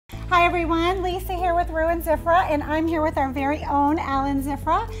Hi everyone, Lisa here with Rue Ziffra, and I'm here with our very own Alan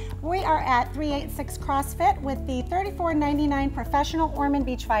Ziffra. We are at 386 CrossFit with the $34.99 professional Ormond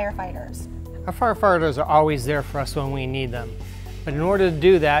Beach Firefighters. Our firefighters are always there for us when we need them. But in order to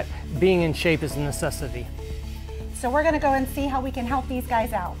do that, being in shape is a necessity. So we're going to go and see how we can help these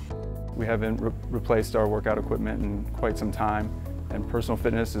guys out. We haven't replaced our workout equipment in quite some time, and personal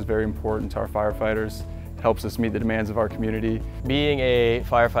fitness is very important to our firefighters. It helps us meet the demands of our community. Being a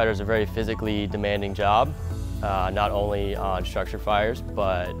firefighter is a very physically demanding job, not only on structure fires,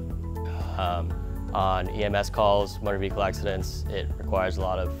 but on EMS calls, motor vehicle accidents. It requires a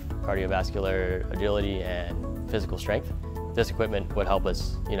lot of cardiovascular agility and physical strength. This equipment would help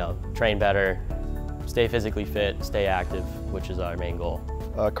us, train better, stay physically fit, stay active, which is our main goal.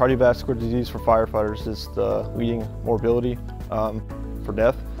 Cardiovascular disease for firefighters is the leading morbidity for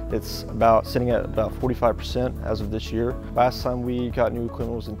death. It's sitting at about 45% as of this year. Last time we got new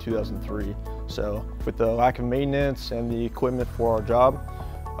equipment was in 2003. So with the lack of maintenance and the equipment for our job,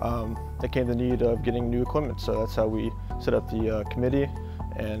 there came the need of getting new equipment. So that's how we set up the committee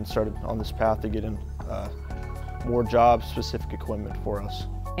and started on this path to get in more job-specific equipment for us.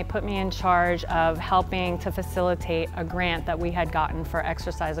 They put me in charge of helping to facilitate a grant that we had gotten for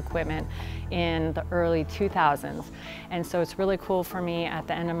exercise equipment in the early 2000s. And so it's really cool for me at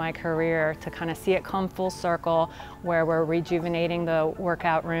the end of my career to kind of see it come full circle, where we're rejuvenating the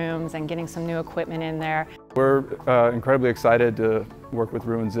workout rooms and getting some new equipment in there. We're incredibly excited to work with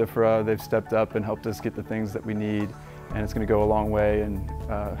Rue Ziffra. They've stepped up and helped us get the things that we need, and it's going to go a long way in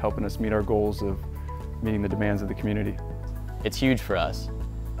helping us meet our goals of meeting the demands of the community. It's huge for us.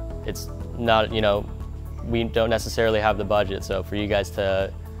 It's not, we don't necessarily have the budget, so for you guys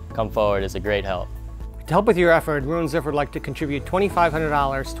to come forward is a great help. To help with your effort, Rue Ziffra would like to contribute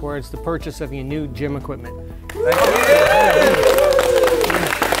 $2,500 towards the purchase of your new gym equipment. So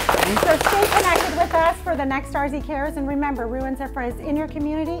stay connected with us for the next RZCares, and remember, Rue Ziffra is in your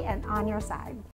community and on your side.